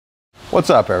What's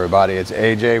up, everybody? It's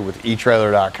AJ with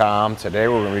etrailer.com. Today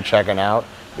we're going to be checking out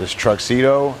this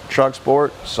Truxedo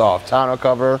TruXport Soft Tonneau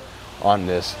cover on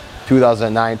this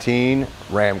 2019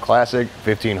 Ram Classic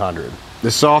 1500. The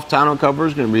soft tonneau cover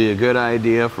is going to be a good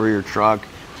idea for your truck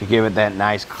to give it that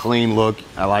nice clean look.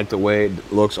 I like the way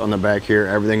it looks on the back here.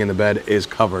 Everything in the bed is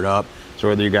covered up. So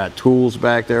whether you got tools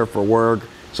back there for work,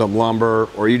 some lumber,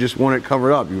 or you just want it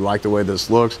covered up, you like the way this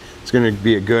looks, it's going to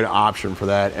be a good option for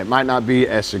that. It might not be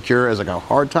as secure as like a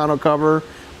hard tonneau cover,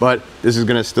 but this is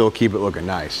going to still keep it looking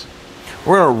nice.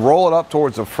 We're going to roll it up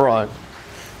towards the front.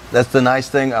 That's the nice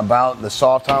thing about the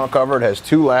soft tonneau cover. It has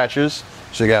two latches.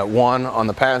 So you got one on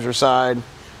the passenger side,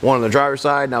 one on the driver's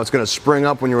side. Now it's going to spring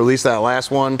up when you release that last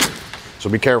one, so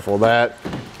be careful of that.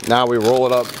 Now we roll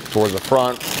it up towards the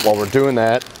front. While we're doing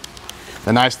that,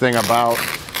 the nice thing about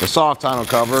the soft tonneau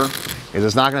cover is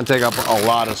it's not going to take up a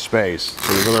lot of space.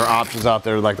 So there's other options out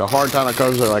there like the hard tonneau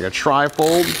covers that are like a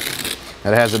tri-fold. It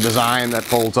has a design that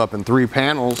folds up in 3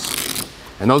 panels.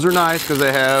 And those are nice because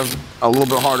they have a little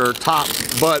bit harder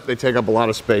tops, but they take up a lot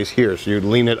of space here. So you'd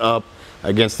lean it up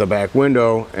against the back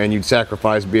window and you'd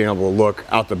sacrifice being able to look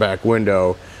out the back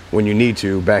window when you need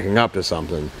to, backing up to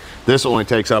something. This only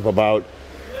takes up about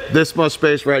this much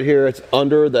space right here. It's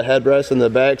under the headrest in the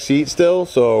back seat still,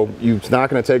 so it's not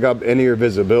going to take up any of your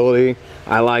visibility.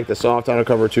 I like the soft tonneau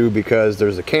cover too because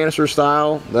there's a canister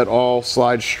style that all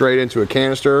slides straight into a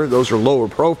canister. Those are lower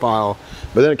profile,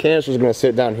 but then a canister is going to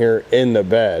sit down here in the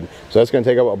bed, so that's going to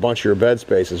take up a bunch of your bed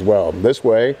space as well. This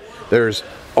way there's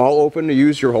all open to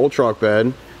use your whole truck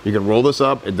bed. You can roll this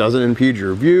up, it doesn't impede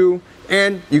your view,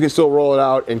 and you can still roll it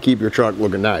out and keep your truck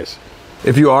looking nice.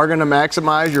 If you are going to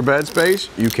maximize your bed space,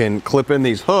 you can clip in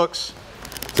these hooks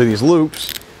to these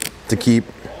loops to keep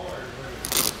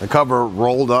the cover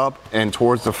rolled up and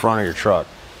towards the front of your truck.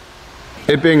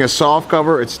 It being a soft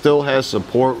cover, it still has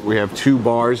support. We have 2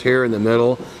 bars here in the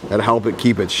middle that help it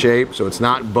keep its shape, so it's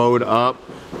not bowed up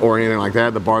or anything like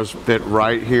that. The bars fit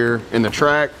right here in the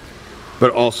track, but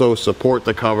also support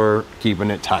the cover, keeping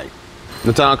it tight.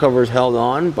 The tonneau cover is held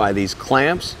on by these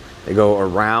clamps. They go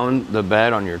around the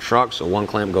bed on your truck, so one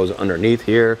clamp goes underneath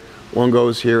here, one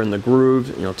goes here in the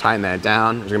groove, tighten that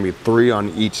down. There's gonna be 3 on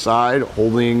each side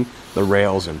holding the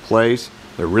rails in place.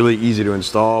 They're really easy to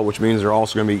install, which means they're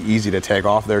also gonna be easy to take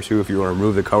off there too if you wanna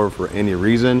remove the cover for any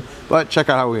reason, but check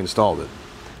out how we installed it.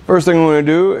 First thing we're gonna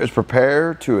do is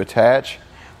prepare to attach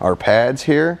our pads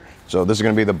here. So this is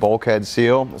gonna be the bulkhead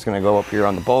seal. It's gonna go up here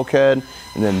on the bulkhead,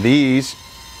 and then these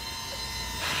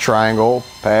triangle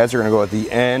pads are going to go at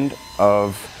the end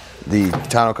of the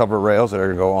tonneau cover rails that are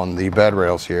going to go on the bed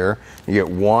rails here. You get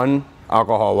 1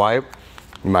 alcohol wipe.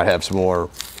 You might have some more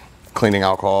cleaning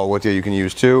alcohol with you can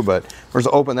use too, but we're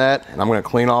going to open that, and I'm going to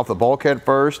clean off the bulkhead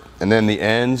first and then the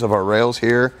ends of our rails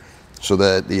here so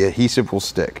that the adhesive will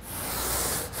stick.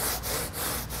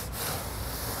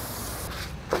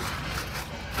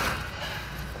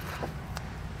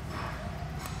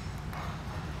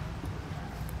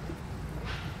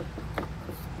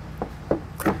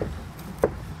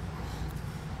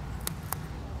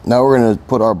 Now we're going to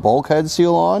put our bulkhead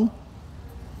seal on.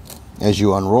 As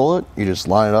you unroll it, you just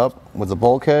line it up with the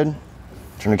bulkhead,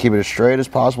 trying to keep it as straight as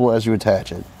possible as you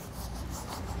attach it.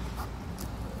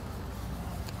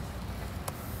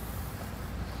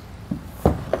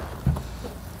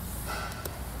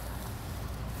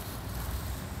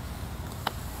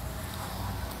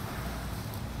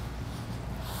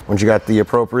 Once you got the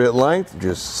appropriate length,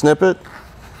 just snip it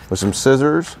with some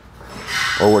scissors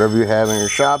or whatever you have in your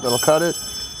shop that'll cut it.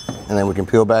 And then we can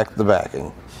peel back the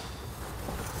backing.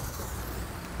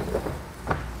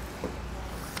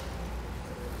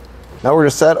 Now we're going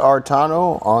to set our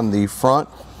tonneau on the front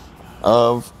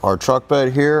of our truck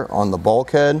bed here on the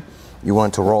bulkhead. You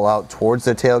want it to roll out towards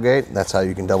the tailgate. That's how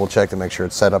you can double check to make sure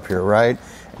it's set up here right.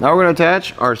 Now we're going to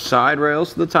attach our side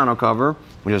rails to the tonneau cover.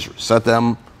 We just set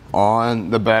them on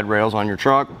the bed rails on your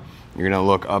truck. You're going to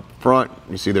look up front.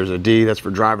 You see there's a D, that's for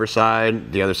driver's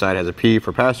side. The other side has a P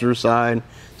for passenger side.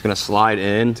 It's going to slide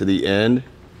in to the end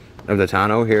of the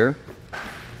tonneau here.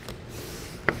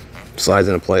 Slides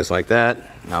into place like that.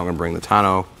 Now I'm going to bring the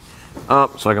tonneau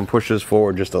up so I can push this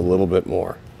forward just a little bit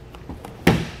more.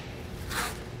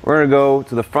 We're going to go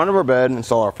to the front of our bed and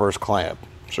install our first clamp.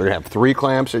 So you're going to have 3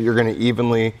 clamps that you're going to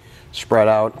evenly spread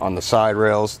out on the side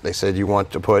rails. They said you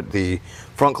want to put the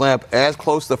front clamp as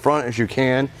close to the front as you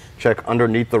can. Check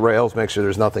underneath the rails, make sure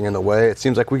there's nothing in the way. It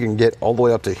seems like we can get all the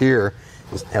way up to here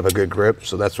and have a good grip,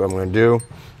 so that's what I'm going to do.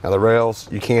 Now the rails,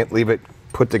 you can't leave it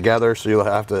put together, so you'll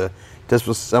have to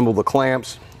disassemble the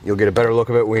clamps. You'll get a better look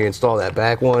of it when you install that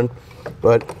back one,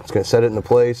 but it's going to set it into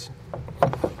place.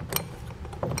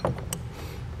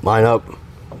 Line up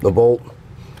the bolt,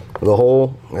 the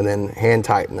hole, and then hand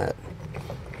tighten that,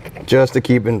 just to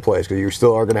keep it in place, because you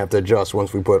still are going to have to adjust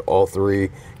once we put all 3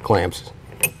 clamps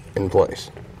in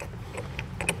place.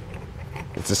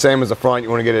 It's the same as the front. You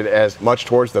want to get it as much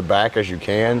towards the back as you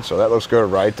can, so that looks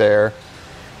good right there.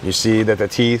 You see that the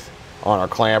teeth on our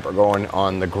clamp are going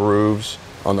on the grooves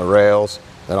on the rails.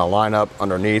 Then I'll line up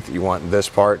underneath. You want this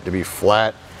part to be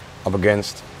flat up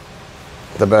against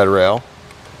the bed rail.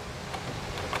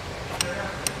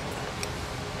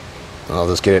 I'll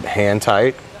just get it hand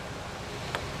tight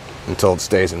until it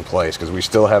stays in place, because we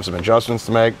still have some adjustments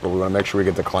to make, but we want to make sure we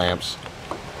get the clamps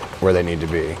where they need to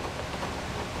be.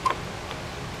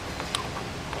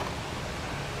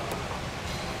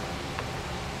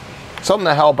 Something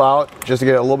to help out, just to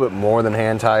get it a little bit more than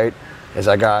hand tight, is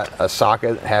I got a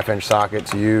socket, half-inch socket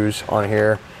to use on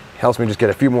here. Helps me just get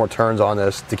a few more turns on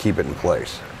this to keep it in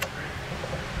place.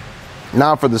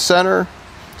 Now for the center,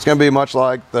 it's going to be much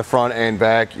like the front and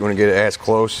back. You want to get it as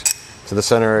close to the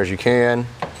center as you can.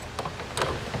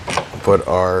 Put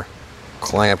our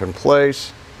clamp in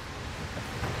place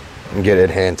and get it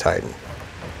hand tightened.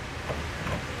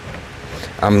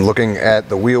 I'm looking at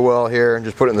the wheel well here and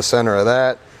just put it in the center of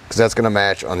that, because that's going to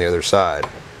match on the other side.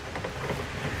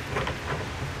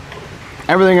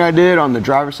 Everything I did on the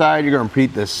driver's side, you're going to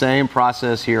repeat the same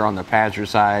process here on the passenger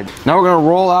side. Now we're going to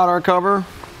roll out our cover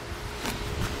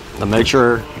to make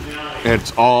sure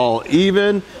it's all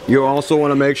even. You also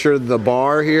want to make sure the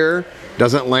bar here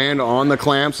doesn't land on the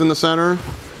clamps in the center.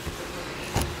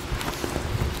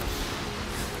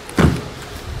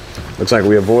 Looks like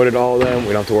we avoided all of them.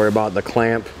 We don't have to worry about the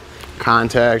clamp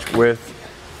contact with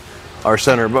our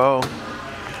center bow.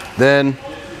 Then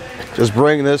just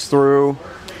bring this through,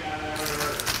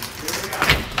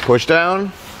 push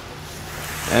down,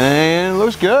 and it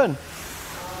looks good.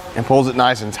 And pulls it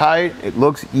nice and tight. It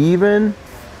looks even.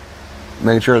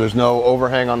 Making sure there's no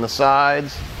overhang on the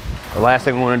sides. The last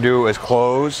thing we want to do is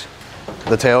close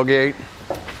the tailgate.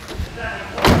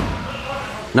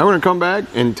 Now we're going to come back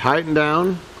and tighten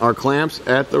down our clamps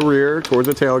at the rear towards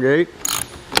the tailgate.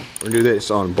 We're going to do this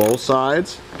on both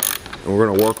sides. And we're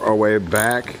going to work our way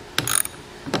back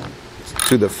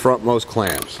to the frontmost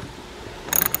clamps.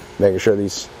 Making sure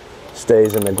these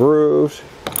stays in the grooves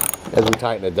as we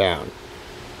tighten it down.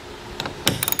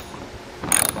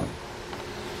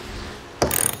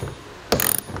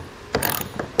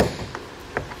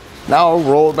 Now we'll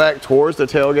roll it back towards the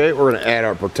tailgate. We're going to add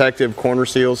our protective corner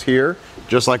seals here,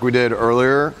 just like we did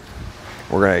earlier.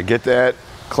 We're going to get that,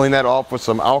 clean that off with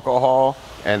some alcohol,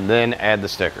 and then add the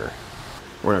sticker.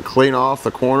 We're going to clean off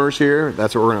the corners here.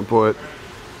 That's what we're going to put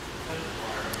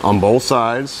on both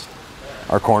sides,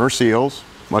 our corner seals,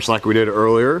 much like we did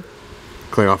earlier.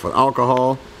 Clean off with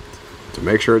alcohol to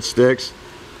make sure it sticks,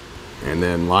 and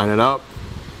then line it up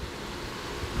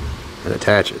and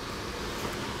attach it.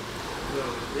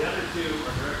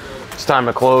 It's time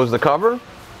to close the cover.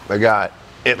 I got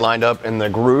it lined up in the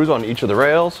grooves on each of the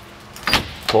rails.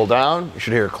 Pull down, you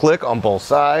should hear a click on both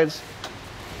sides.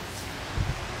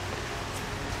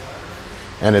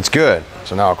 And it's good.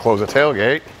 So now I'll close the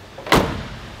tailgate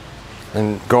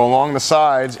and go along the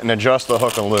sides and adjust the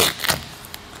hook and loop.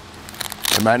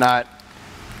 It might not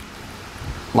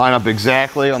line up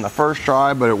exactly on the first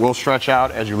try, but it will stretch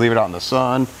out as you leave it out in the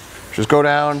sun. Just go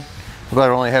down. Look like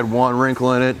it only had one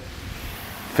wrinkle in it.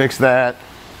 Fix that.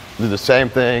 Do the same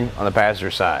thing on the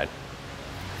passenger side.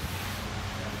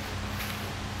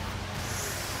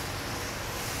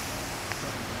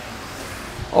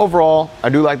 Overall, I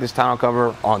do like this tonneau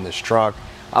cover on this truck.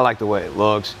 I like the way it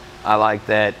looks. I like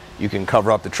that you can cover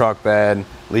up the truck bed,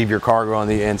 leave your cargo on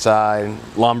the inside,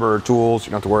 lumber or tools.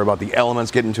 You don't have to worry about the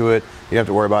elements getting to it. You don't have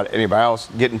to worry about anybody else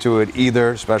getting to it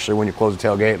either, especially when you close the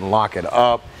tailgate and lock it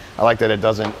up. I like that it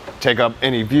doesn't take up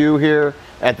any view here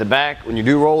at the back. When you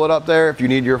do roll it up there, if you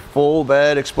need your full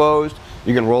bed exposed,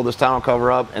 you can roll this tonneau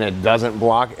cover up and it doesn't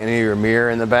block any of your mirror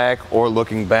in the back or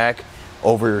looking back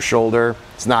over your shoulder.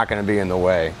 It's not going to be in the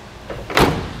way.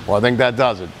 Well, I think that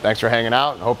does it. Thanks for hanging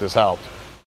out and hope this helped.